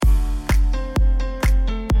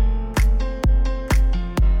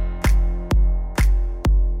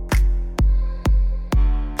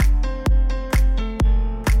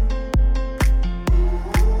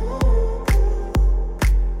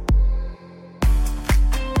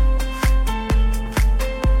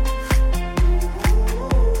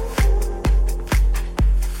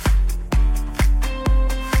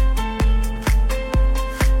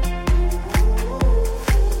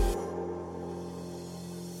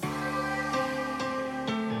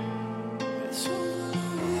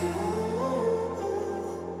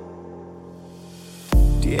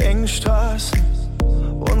engen Straßen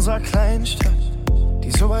unserer Kleinstadt,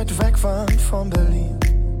 die so weit weg waren von Berlin.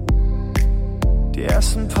 Die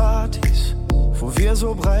ersten Partys, wo wir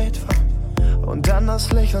so breit waren, und dann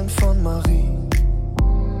das Lächeln von Marie.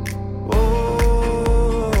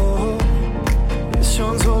 Oh, ist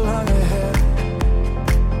schon so lange her.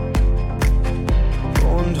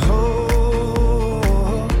 Und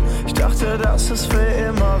oh, ich dachte, dass es für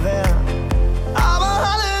immer wäre. Aber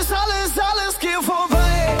alles geht vorbei.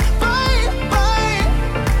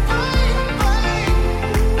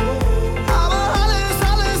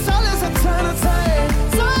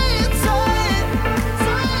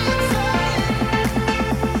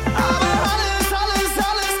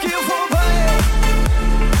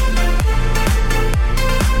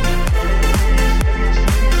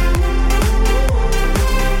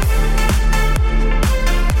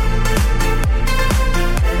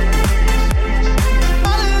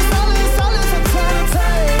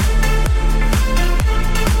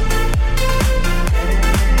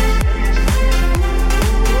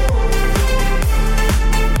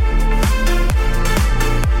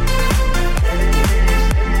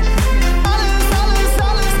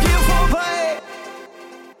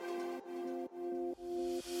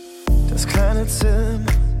 Zimmer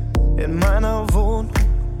in meiner Wohnung,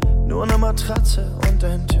 nur eine Matratze und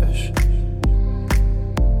ein Tisch.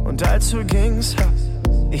 Und als du gingst, hab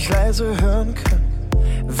ich leise hören können,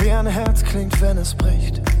 wie ein Herz klingt, wenn es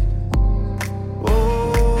bricht.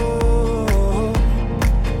 Oh,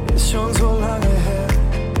 ist schon so lange her.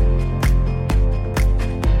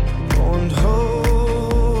 Und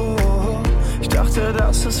oh, ich dachte,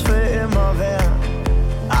 dass es für immer wäre.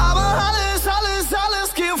 Aber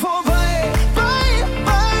alles geht vorbei.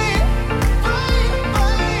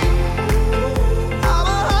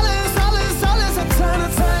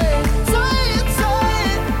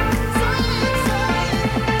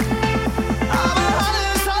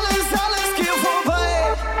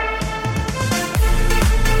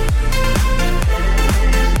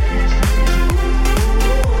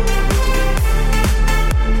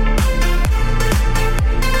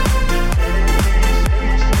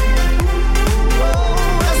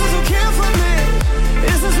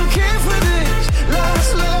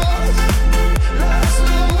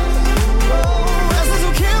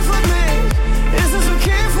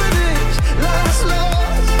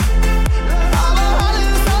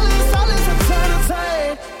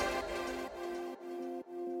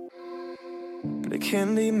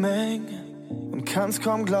 In die Menge und kann's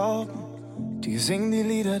kaum glauben, die singen die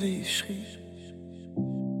Lieder, die ich schrieb.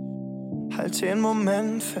 Halt den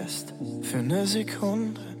Moment fest für eine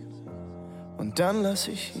Sekunde und dann lass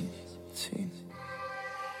ich ihn ziehen.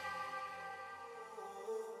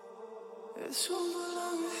 Ist schon so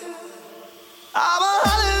lange her, aber